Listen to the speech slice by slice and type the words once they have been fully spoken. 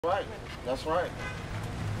Right, that's right.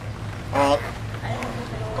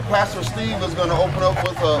 Pastor Steve is going to open up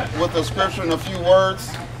with a scripture and a few words,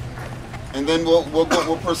 and then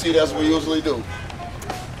we'll proceed as we usually do.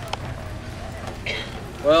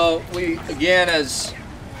 Well, we again, as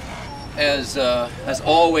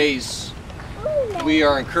always, we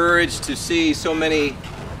are encouraged to see so many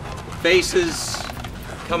faces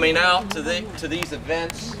coming out to these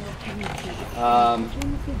events.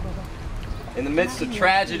 In the midst of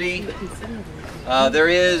tragedy, there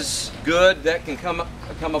is good that can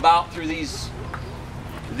come about through these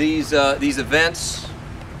events.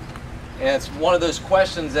 And it's one of those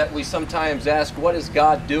questions that we sometimes ask: what is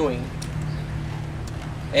God doing?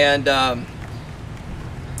 And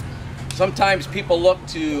sometimes people look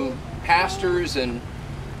to pastors and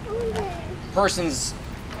persons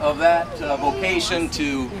of that vocation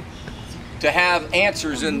to have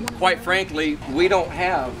answers, and quite frankly, we don't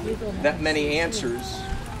have that many answers.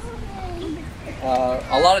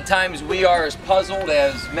 A lot of times we are as puzzled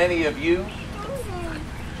as many of you.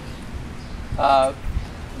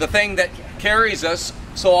 The thing that carries us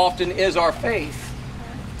so often is our faith,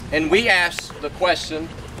 and we ask the question,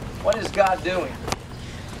 what is God doing?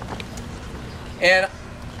 And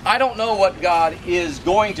I don't know what God is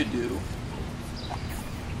going to do,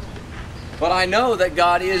 but I know that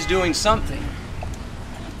God is doing something.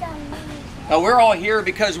 Now, we're all here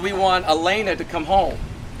because we want Elaina to come home.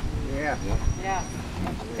 Yeah.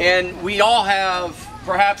 And we all have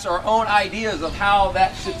perhaps our own ideas of how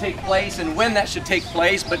that should take place and when that should take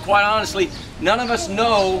place, but quite honestly, none of us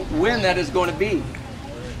know when that is going to be.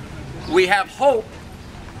 We have hope.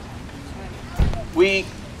 We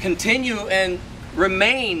continue and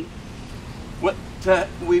remain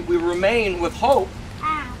we remain with hope.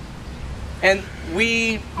 And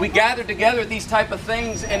we gather together at these type of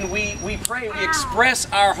things, and we pray, we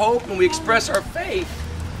express our hope and we express our faith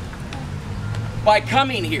by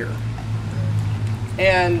coming here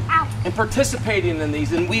and participating in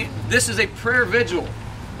these. And this is a prayer vigil.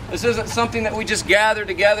 This isn't something that we just gather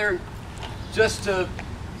together just to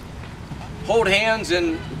hold hands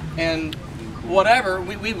and whatever.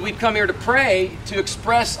 We come here to pray, to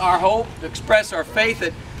express our hope, to express our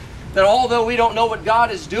faith that although we don't know what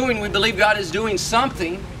God is doing, we believe God is doing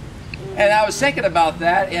something. And I was thinking about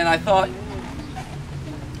that, and I thought,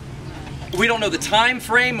 we don't know the time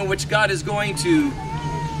frame in which God is going to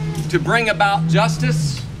bring about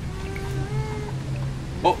justice.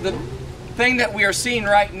 But the thing that we are seeing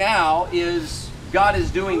right now is God is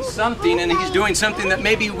doing something, and He's doing something that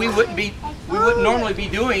maybe we wouldn't normally be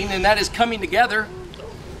doing, and that is coming together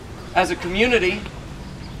as a community.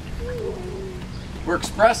 We're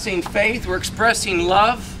expressing faith, we're expressing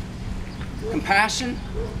love, compassion.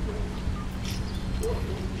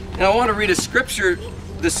 And I want to read a scripture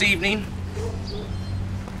this evening.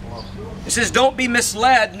 It says, "Don't be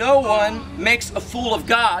misled. No one makes a fool of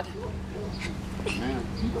God.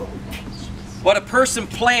 What a person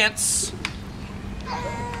plants,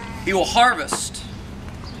 he will harvest.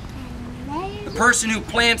 The person who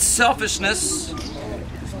plants selfishness,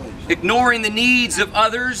 ignoring the needs of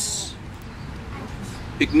others,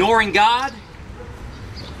 ignoring God,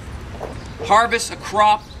 harvest a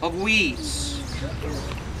crop of weeds."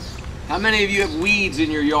 How many of you have weeds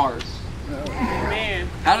in your yard? Man.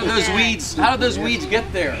 How do those weeds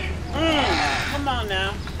get there? Come on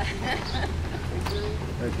now.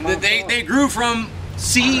 They grew from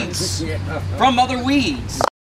seeds from other weeds.